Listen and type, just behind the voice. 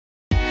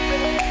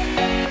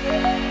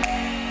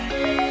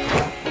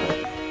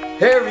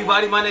Hey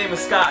everybody, my name is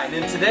Scott, and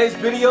in today's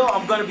video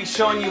I'm going to be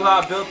showing you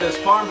how I built this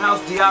Farmhouse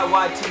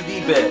DIY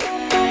TV bed.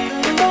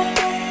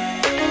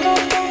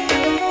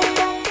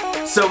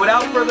 So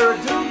without further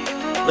ado,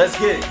 let's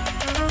get it.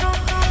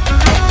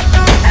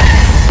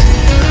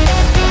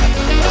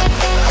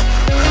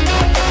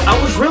 I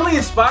was really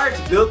inspired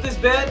to build this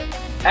bed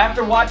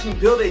after watching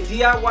Build a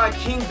DIY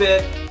King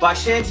Bed by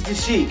Shanty to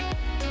Chic.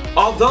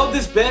 Although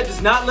this bed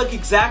does not look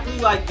exactly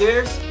like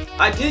theirs,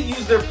 I did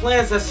use their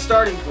plans as a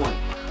starting point.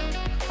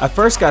 I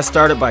first got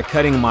started by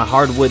cutting my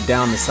hardwood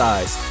down to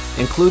size,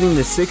 including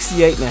the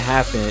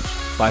 68.5 inch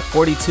by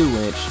 42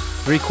 inch,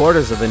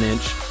 3/4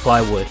 inch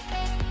plywood.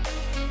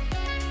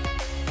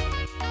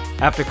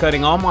 After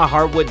cutting all my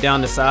hardwood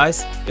down to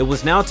size, it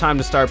was now time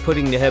to start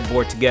putting the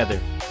headboard together.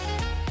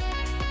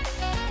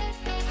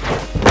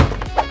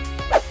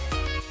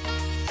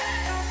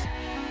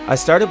 I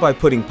started by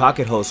putting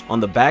pocket holes on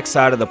the back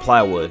side of the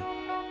plywood,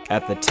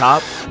 at the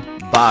top,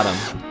 bottom,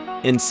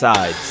 and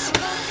sides.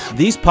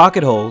 These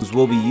pocket holes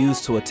will be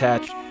used to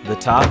attach the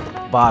top,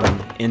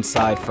 bottom, and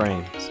side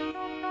frames.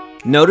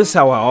 Notice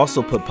how I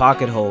also put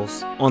pocket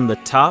holes on the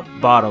top,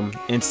 bottom,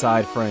 and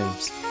side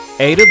frames.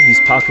 8 of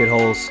these pocket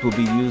holes will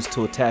be used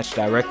to attach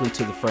directly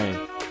to the frame.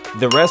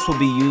 The rest will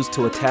be used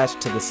to attach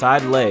to the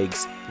side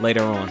legs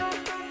later on.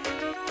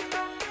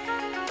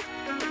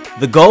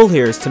 The goal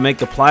here is to make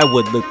the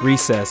plywood look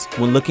recessed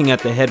when looking at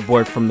the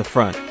headboard from the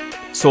front.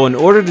 So in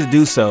order to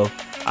do so,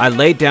 I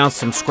laid down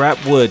some scrap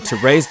wood to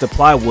raise the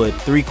plywood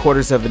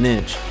 3/4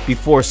 inch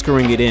before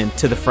screwing it in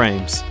to the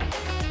frames.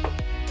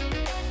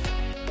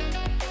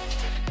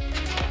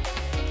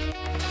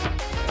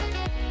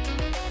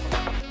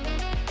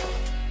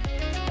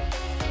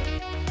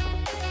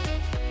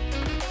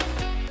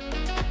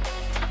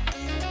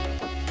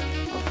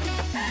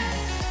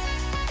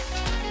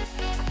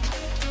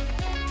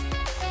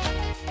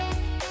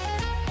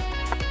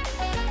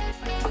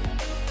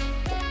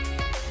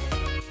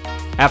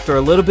 After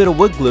a little bit of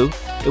wood glue,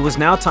 it was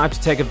now time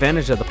to take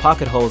advantage of the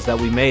pocket holes that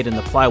we made in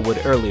the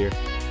plywood earlier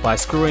by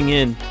screwing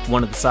in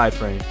one of the side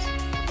frames.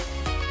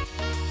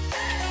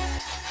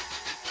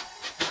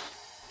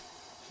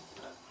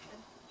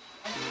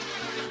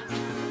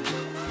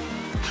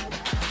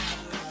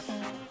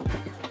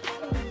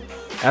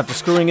 After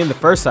screwing in the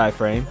first side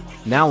frame,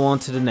 now on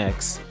to the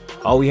next.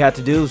 All we had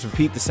to do was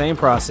repeat the same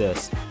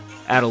process.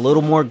 Add a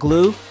little more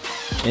glue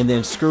and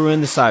then screw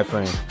in the side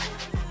frame.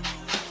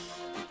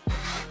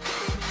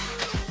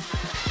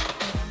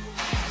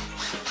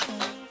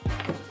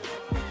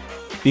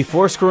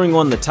 Before screwing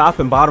on the top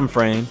and bottom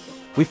frame,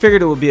 we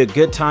figured it would be a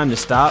good time to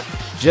stop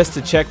just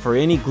to check for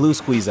any glue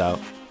squeeze out.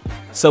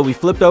 So we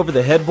flipped over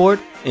the headboard,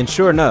 and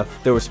sure enough,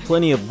 there was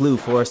plenty of glue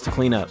for us to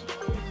clean up.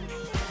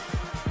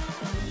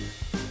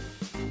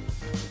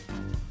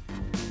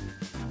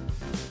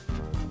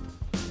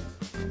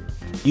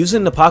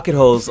 Using the pocket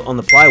holes on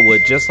the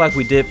plywood just like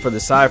we did for the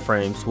side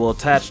frames will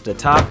attach the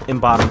top and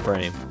bottom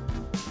frame.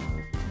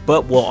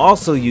 But we'll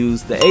also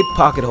use the 8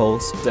 pocket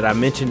holes that I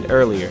mentioned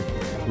earlier,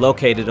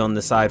 located on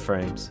the side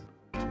frames.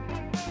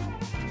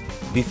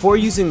 Before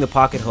using the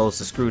pocket holes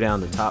to screw down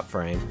the top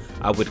frame,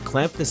 I would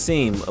clamp the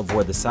seam of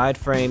where the side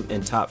frame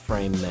and top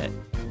frame met.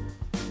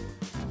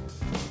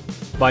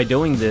 By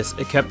doing this,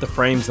 it kept the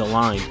frames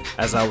aligned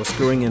as I was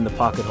screwing in the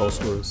pocket hole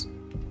screws.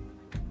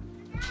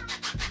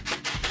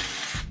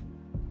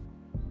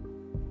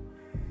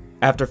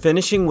 After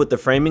finishing with the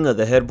framing of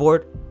the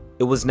headboard,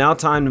 it was now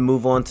time to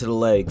move on to the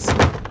legs,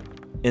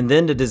 and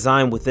then the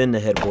design within the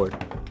headboard.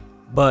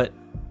 But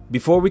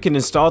before we can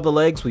install the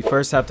legs, we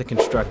first have to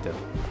construct them.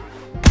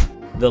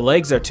 The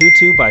legs are 2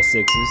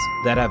 2x6s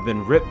that have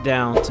been ripped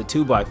down to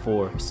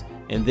 2x4s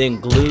and then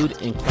glued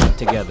and clamped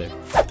together.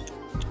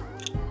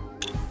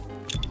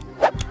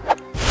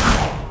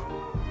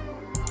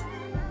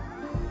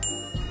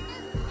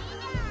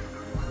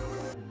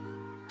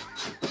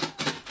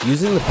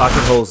 Using the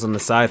pocket holes on the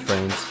side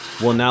frames,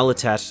 we'll now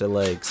attach the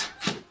legs.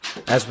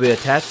 As we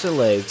attach the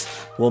legs,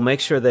 we'll make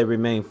sure they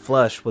remain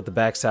flush with the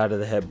back side of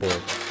the headboard.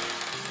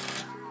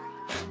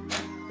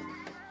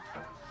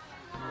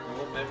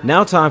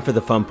 Now time for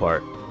the fun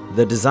part,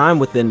 the design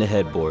within the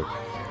headboard.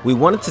 We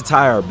wanted to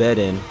tie our bed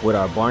in with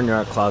our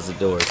barnyard closet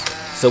doors,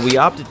 so we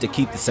opted to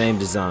keep the same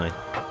design.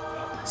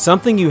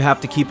 Something you have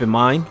to keep in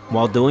mind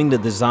while doing the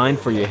design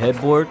for your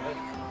headboard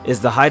is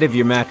the height of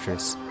your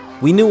mattress.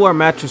 We knew our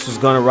mattress was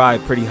going to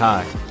ride pretty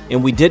high,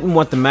 and we didn't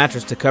want the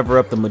mattress to cover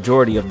up the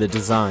majority of the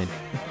design.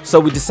 So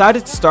we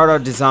decided to start our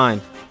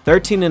design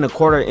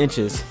 13¼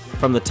 inches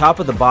from the top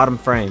of the bottom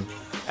frame.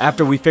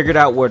 After we figured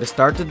out where to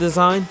start the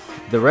design,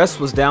 the rest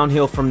was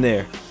downhill from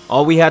there.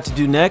 All we had to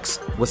do next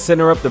was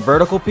center up the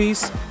vertical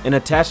piece and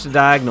attach the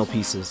diagonal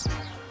pieces.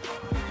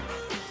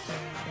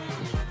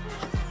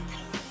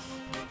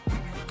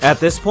 At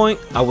this point,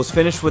 I was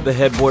finished with the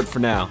headboard for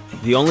now.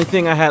 The only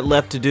thing I had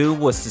left to do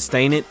was to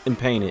stain it and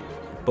paint it,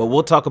 but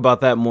we'll talk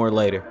about that more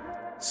later.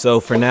 So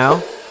for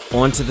now,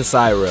 on to the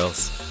side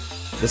rails.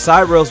 The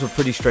side rails were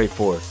pretty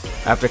straightforward.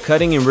 After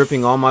cutting and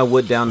ripping all my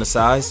wood down to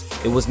size,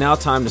 it was now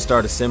time to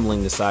start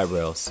assembling the side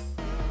rails.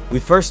 We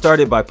first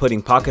started by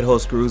putting pocket hole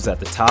screws at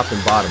the top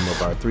and bottom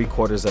of our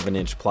 3/4 of an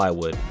inch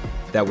plywood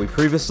that we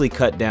previously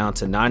cut down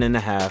to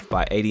 9.5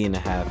 by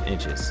 80.5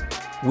 inches.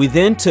 We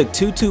then took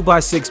two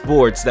 2x6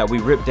 boards that we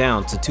ripped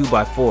down to 2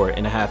 by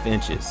 4.5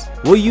 inches.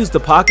 We'll use the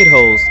pocket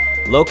holes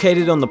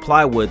located on the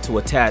plywood to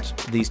attach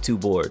these two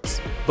boards.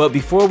 But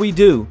before we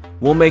do,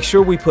 we'll make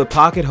sure we put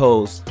pocket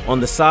holes on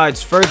the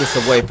sides furthest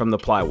away from the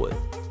plywood.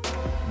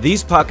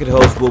 These pocket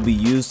holes will be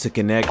used to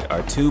connect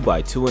our 2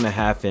 by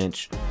 2.5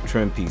 inch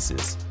trim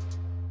pieces.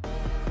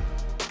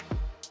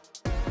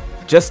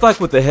 Just like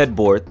with the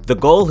headboard, the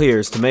goal here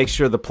is to make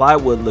sure the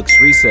plywood looks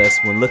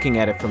recessed when looking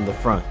at it from the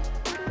front.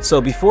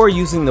 So before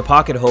using the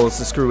pocket holes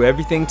to screw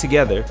everything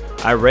together,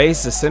 I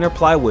raised the center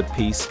plywood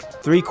piece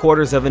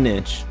 3/4 of an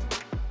inch.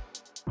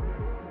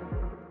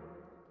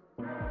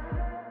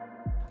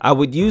 I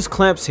would use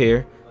clamps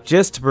here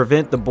just to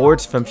prevent the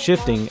boards from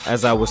shifting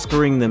as I was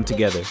screwing them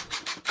together.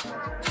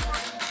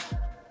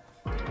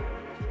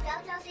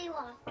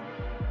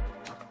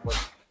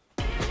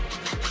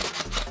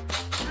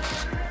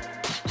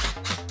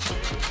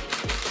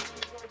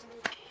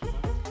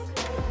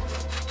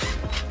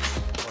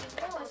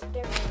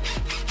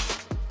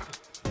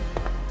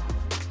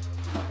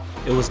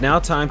 It was now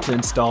time to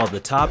install the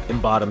top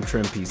and bottom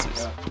trim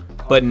pieces.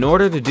 But in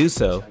order to do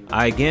so,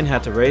 I again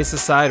had to raise the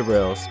side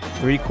rails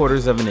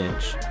 3/4 of an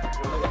inch.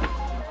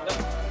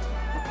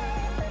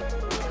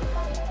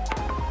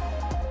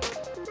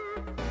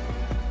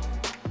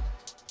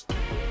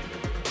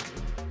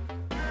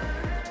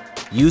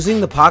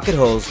 Using the pocket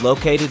holes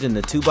located in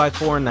the 2 by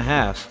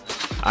 4.5,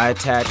 I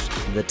attached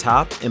the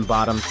top and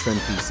bottom trim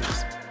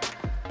pieces.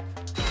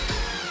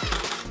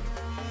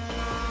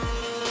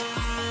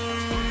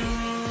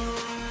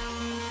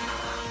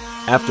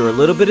 After a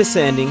little bit of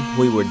sanding,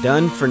 we were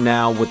done for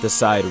now with the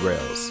side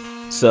rails.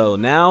 So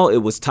now it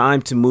was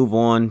time to move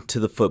on to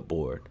the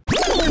footboard.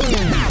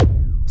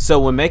 So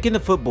when making the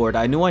footboard,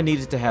 I knew I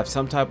needed to have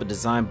some type of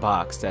design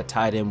box that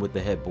tied in with the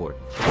headboard.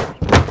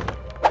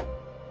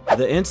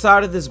 The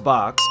inside of this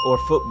box or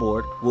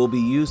footboard will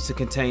be used to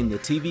contain the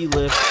TV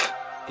lift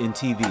and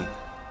TV.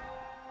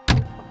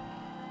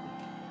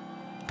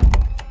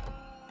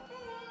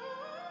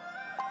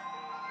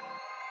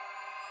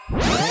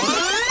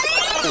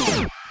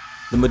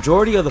 The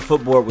majority of the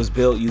footboard was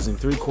built using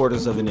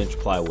 3/4 of an inch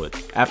plywood.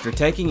 After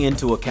taking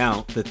into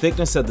account the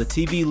thickness of the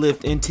TV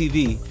lift and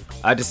TV,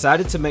 I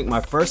decided to make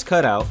my first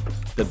cutout,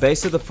 the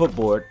base of the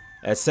footboard,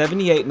 at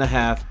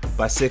 78.5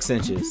 by 6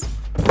 inches.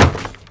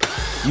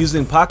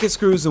 Using pocket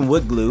screws and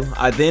wood glue,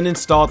 I then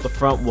installed the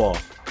front wall.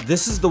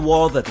 This is the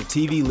wall that the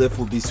TV lift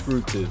will be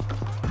screwed to.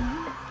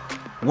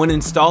 When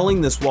installing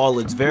this wall,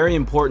 it's very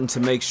important to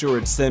make sure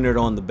it's centered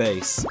on the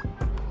base.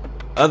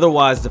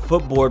 Otherwise, the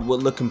footboard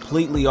would look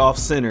completely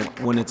off-centered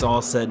when it's all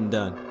said and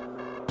done.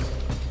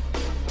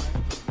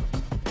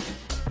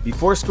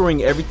 Before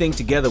screwing everything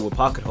together with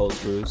pocket hole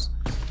screws,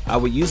 I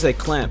would use a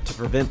clamp to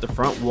prevent the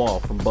front wall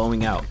from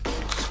bowing out.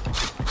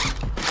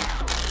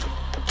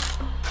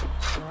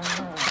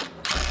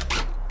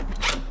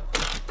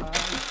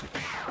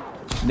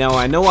 Now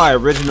I know I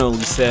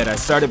originally said I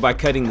started by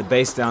cutting the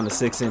base down to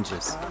 6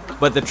 inches,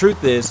 but the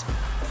truth is,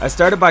 I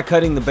started by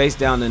cutting the base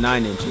down to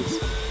 9 inches.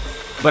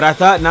 But I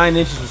thought 9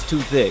 inches was too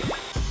thick,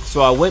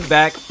 so I went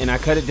back and I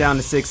cut it down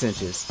to 6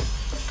 inches.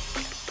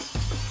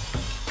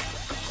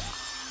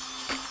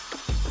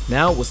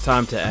 Now it was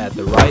time to add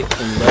the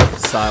right and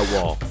left side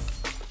wall.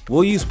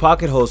 We'll use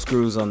pocket hole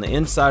screws on the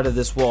inside of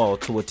this wall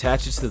to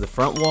attach it to the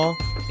front wall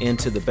and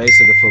to the base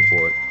of the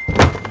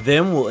footboard.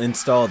 Then we'll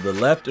install the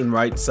left and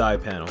right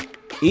side panel.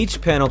 Each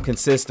panel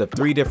consists of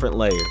 3 different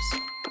layers.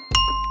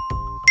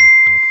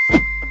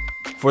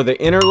 For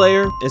the inner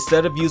layer,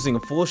 instead of using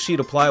a full sheet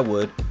of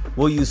plywood,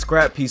 we'll use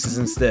scrap pieces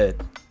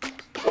instead.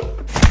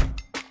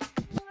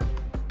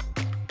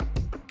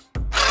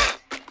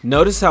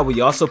 Notice how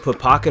we also put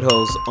pocket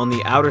holes on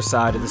the outer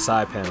side of the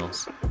side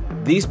panels.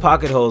 These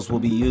pocket holes will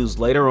be used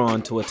later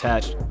on to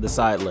attach the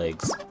side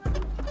legs.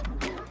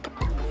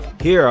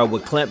 Here I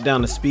would clamp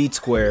down a speed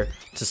square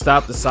to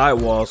stop the side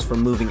walls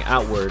from moving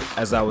outward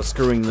as I was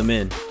screwing them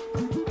in.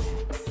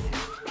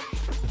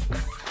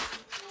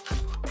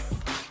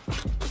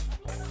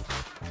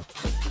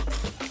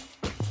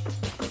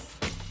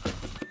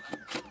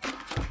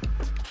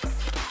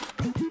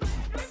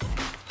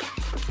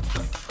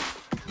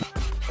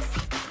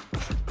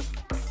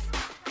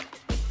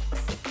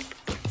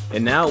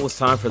 And now it was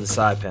time for the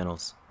side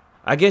panels.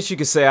 I guess you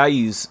could say I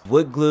used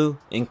wood glue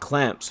and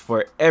clamps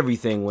for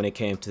everything when it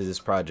came to this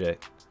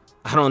project.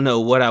 I don't know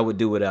what I would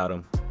do without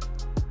them.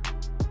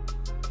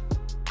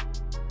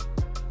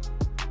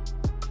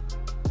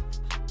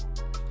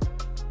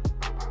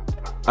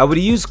 I would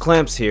use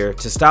clamps here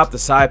to stop the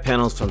side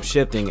panels from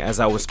shifting as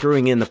I was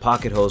screwing in the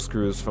pocket hole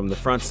screws from the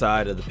front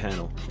side of the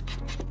panel.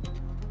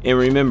 And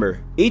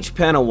remember, each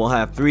panel will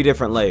have 3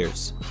 different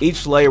layers.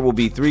 Each layer will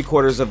be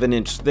 3/4 of an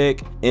inch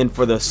thick, and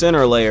for the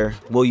center layer,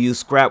 we'll use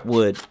scrap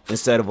wood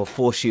instead of a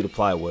full sheet of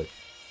plywood.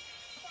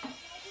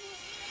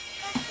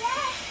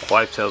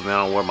 Wife tells me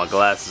I don't wear my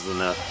glasses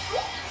enough,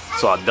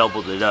 so I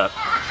doubled it up.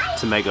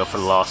 to make up for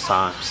the lost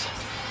times.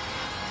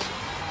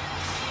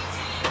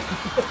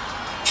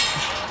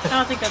 I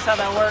don't think that's how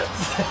that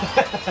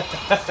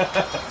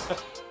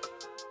works.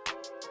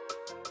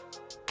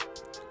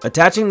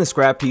 Attaching the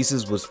scrap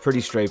pieces was pretty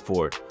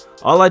straightforward.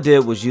 All I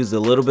did was use a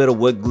little bit of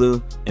wood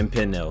glue and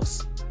pin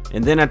nails.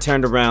 And then I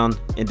turned around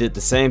and did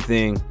the same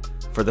thing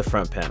for the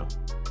front panel.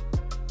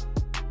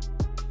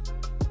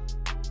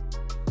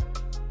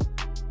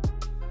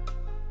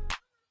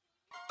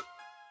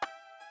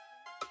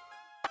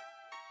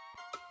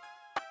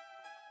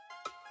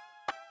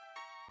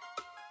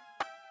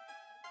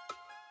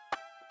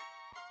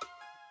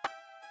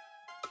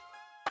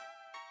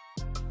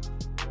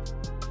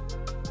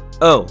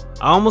 Oh,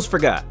 I almost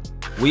forgot.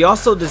 We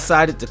also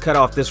decided to cut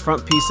off this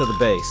front piece of the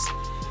base.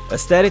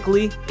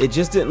 Aesthetically, it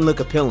just didn't look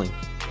appealing,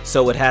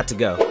 so it had to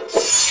go.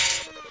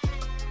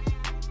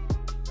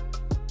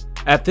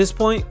 At this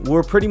point,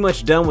 we're pretty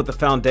much done with the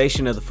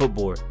foundation of the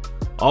footboard.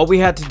 All we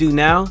had to do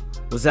now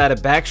was add a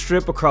back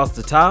strip across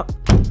the top,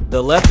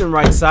 the left and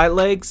right side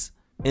legs,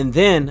 and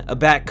then a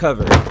back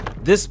cover.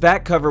 This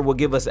back cover will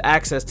give us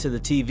access to the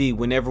TV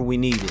whenever we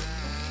need it.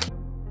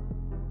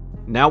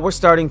 Now we're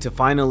starting to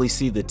finally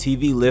see the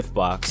TV lift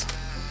box,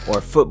 or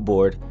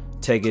footboard,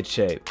 take its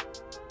shape.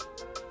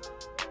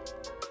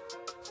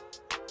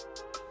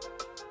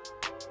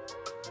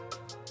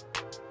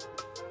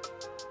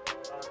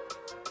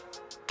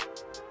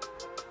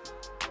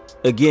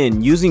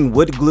 Again, using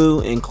wood glue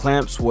and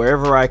clamps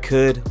wherever I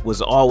could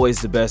was always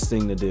the best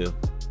thing to do.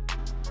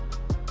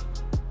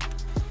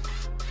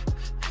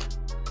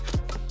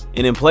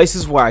 And in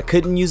places where I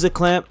couldn't use a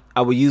clamp,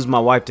 I would use my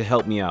wife to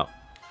help me out.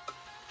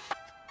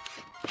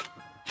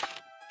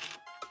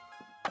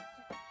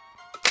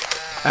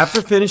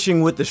 After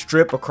finishing with the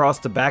strip across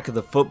the back of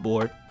the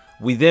footboard,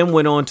 we then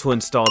went on to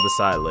install the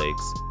side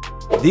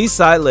legs. These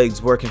side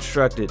legs were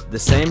constructed the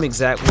same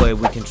exact way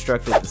we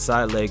constructed the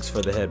side legs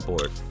for the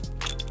headboard.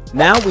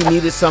 Now we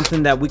needed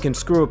something that we can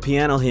screw a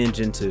piano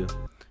hinge into.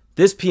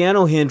 This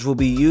piano hinge will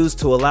be used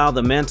to allow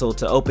the mantle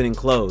to open and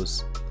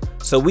close.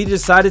 So we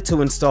decided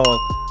to install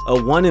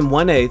a 1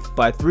 1/8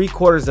 by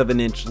 3/4 of an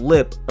inch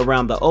lip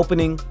around the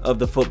opening of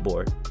the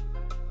footboard.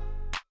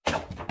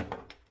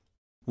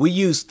 We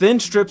used thin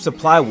strips of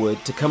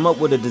plywood to come up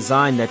with a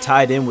design that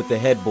tied in with the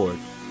headboard.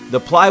 The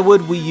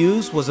plywood we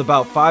used was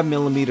about 5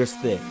 millimeters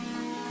thick.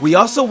 We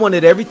also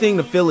wanted everything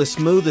to feel as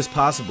smooth as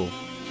possible,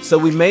 so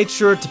we made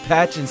sure to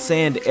patch and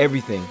sand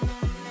everything.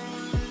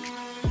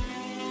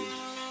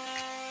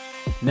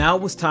 Now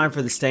it was time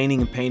for the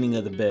staining and painting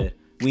of the bed.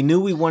 We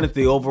knew we wanted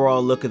the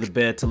overall look of the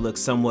bed to look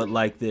somewhat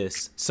like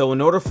this, so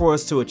in order for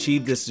us to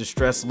achieve this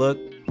distressed look,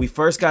 we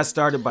first got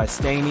started by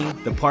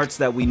staining the parts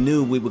that we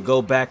knew we would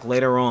go back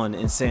later on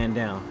and sand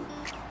down.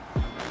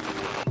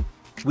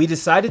 We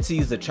decided to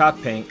use the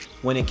chalk paint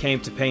when it came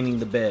to painting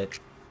the bed.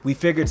 We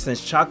figured since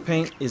chalk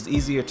paint is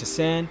easier to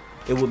sand,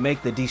 it would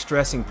make the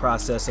de-stressing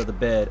process of the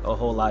bed a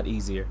whole lot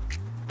easier.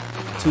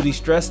 To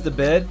de-stress the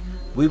bed,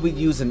 we would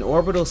use an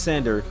orbital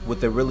sander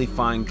with a really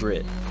fine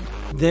grit.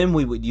 Then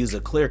we would use a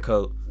clear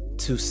coat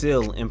to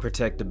seal and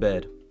protect the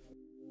bed.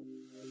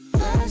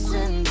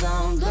 Blessings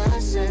on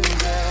blessings,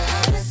 yeah.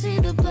 I can see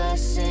the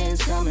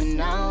blessings coming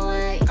our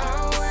way,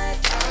 our way.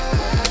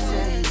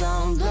 Blessings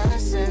on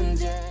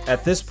blessings, yeah.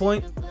 At this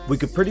point, we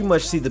could pretty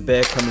much see the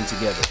bed coming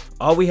together.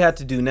 All we had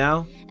to do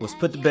now was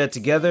put the bed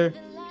together,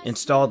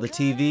 install the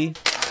TV,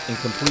 and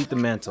complete the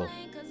mantle.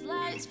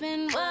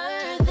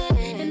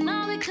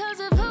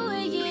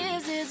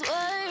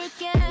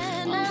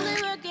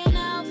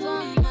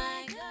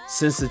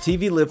 Since the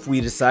TV lift we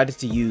decided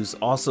to use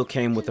also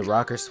came with a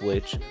rocker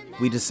switch,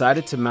 we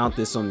decided to mount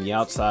this on the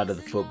outside of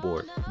the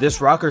footboard.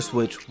 This rocker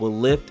switch will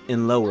lift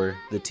and lower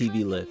the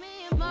TV lift.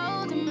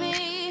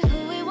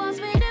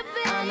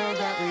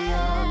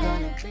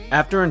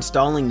 After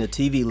installing the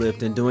TV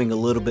lift and doing a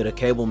little bit of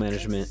cable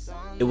management,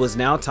 it was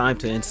now time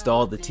to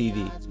install the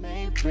TV.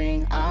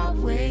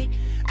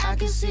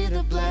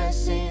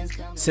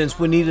 Since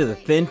we needed a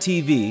thin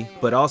TV,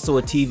 but also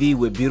a TV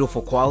with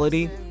beautiful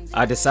quality,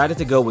 I decided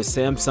to go with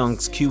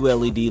Samsung's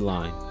QLED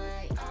line.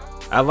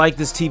 I like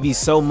this TV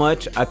so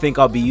much, I think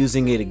I'll be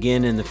using it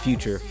again in the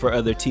future for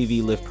other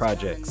TV lift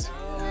projects.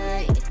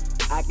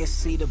 I can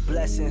see the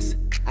blessings,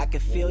 I can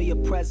feel your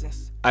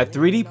presence. I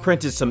 3D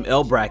printed some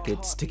L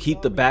brackets to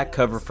keep the back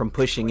cover from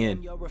pushing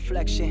in. Your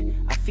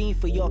reflection, I fiend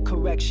for your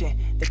correction.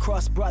 The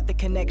cross brought the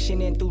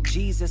connection in through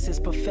Jesus is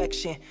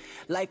perfection.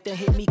 Life done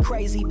hit me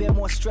crazy, been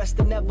more stressed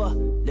than ever.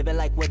 Living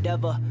like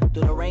whatever.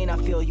 Through the rain, I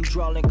feel you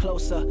drawing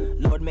closer.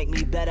 Lord, make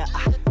me better.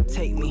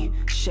 Take me,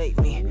 shape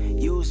me,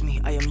 use me.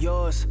 I am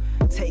yours.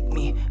 Take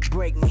me,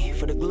 break me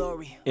for the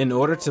glory. In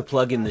order to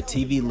plug in the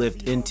TV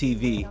lift in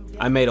TV,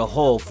 I made a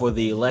hole for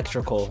the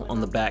electrical on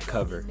the back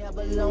cover.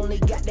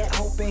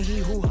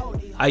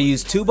 I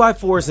used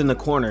 2x4s in the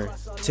corner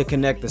to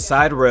connect the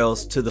side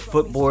rails to the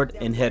footboard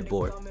and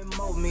headboard.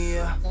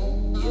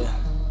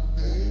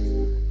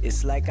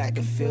 It's like I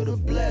can feel the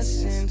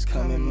blessings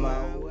coming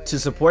my way. To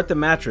support the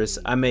mattress,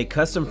 I made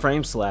custom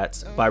frame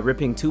slats by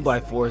ripping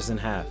 2x4s in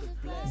half.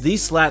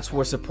 These slats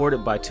were supported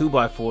by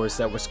 2x4s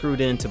that were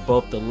screwed into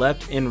both the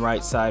left and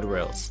right side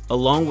rails,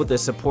 along with a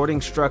supporting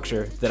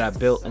structure that I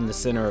built in the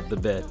center of the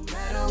bed.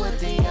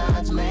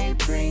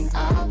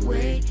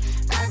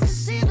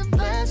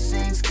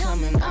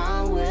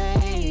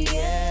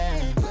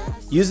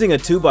 Using a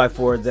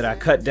 2x4 that I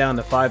cut down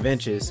to 5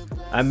 inches,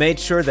 I made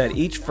sure that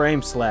each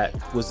frame slat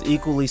was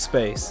equally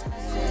spaced.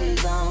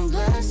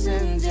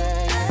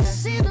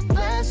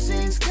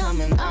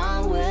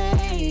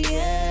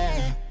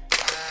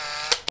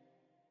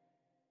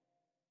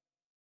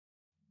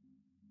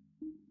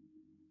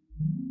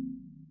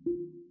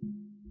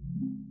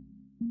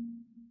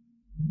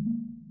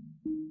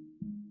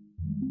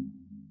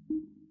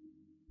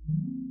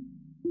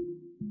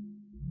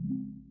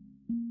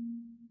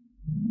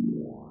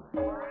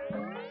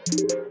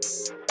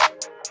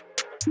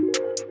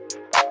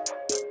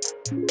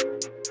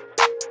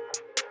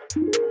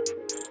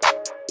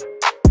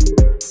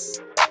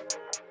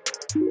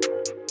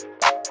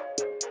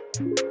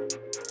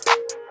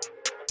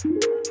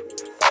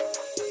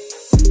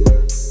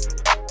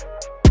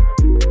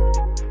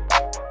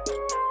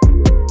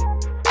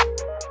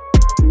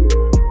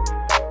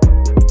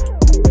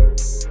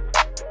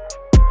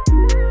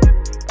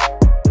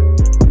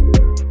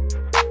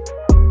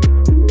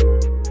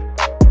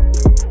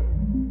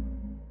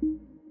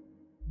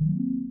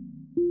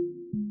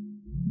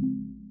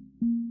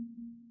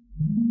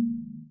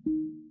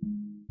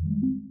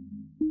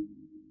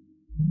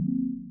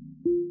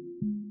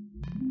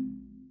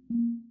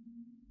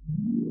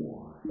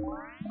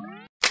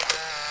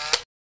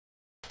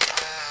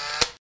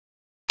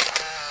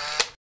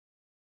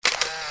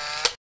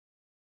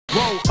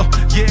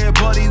 Yeah,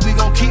 buddy, we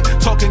gon' keep